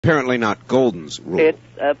apparently not Goldin's rule. It's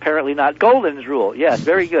apparently not Goldin's rule. Yes,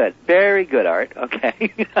 very good. Very good, Art.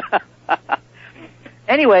 Okay.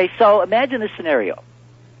 Anyway, so imagine this scenario.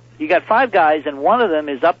 You got 5 guys, and one of them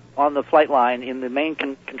is up on the flight line in the main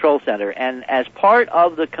control center, and as part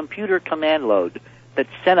of the computer command load that's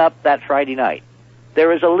sent up that Friday night,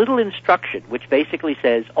 there is a little instruction which basically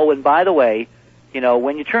says, oh, and by the way, you know,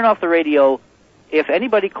 when you turn off the radio, if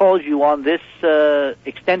anybody calls you on this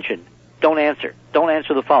extension, don't answer. Don't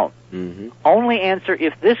answer the phone. Mm-hmm. Only answer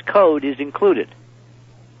if this code is included.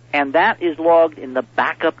 And that is logged in the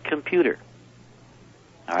backup computer.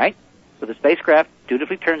 All right? So the spacecraft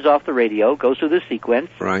dutifully turns off the radio, goes through this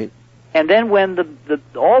sequence. Right. And then when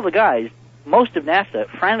all the guys, most of NASA,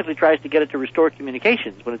 frantically tries to get it to restore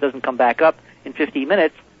communications when it doesn't come back up in 15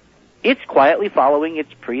 minutes, it's quietly following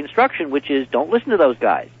its pre-instruction, which is don't listen to those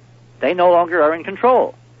guys. They no longer are in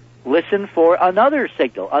control. Listen for another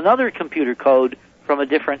signal, another computer code from a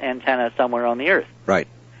different antenna somewhere on the Earth. Right.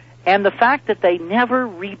 And the fact that they never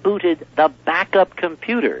rebooted the backup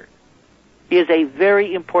computer is a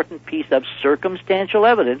very important piece of circumstantial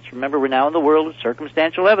evidence. Remember, we're now in the world of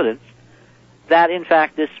circumstantial evidence that, in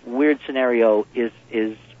fact, this weird scenario is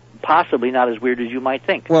possibly not as weird as you might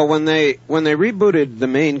think. Well, when they rebooted the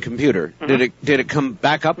main computer, Mm-hmm. did it come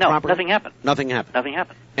back up properly? No, nothing happened. Nothing happened. Nothing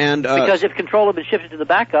happened. And because if control had been shifted to the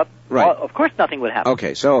backup, right. well, of course nothing would happen.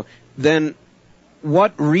 Okay, so then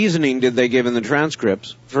what reasoning did they give in the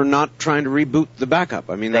transcripts for not trying to reboot the backup?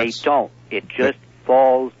 I mean, they don't. It just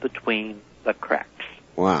falls between the cracks.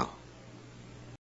 Wow.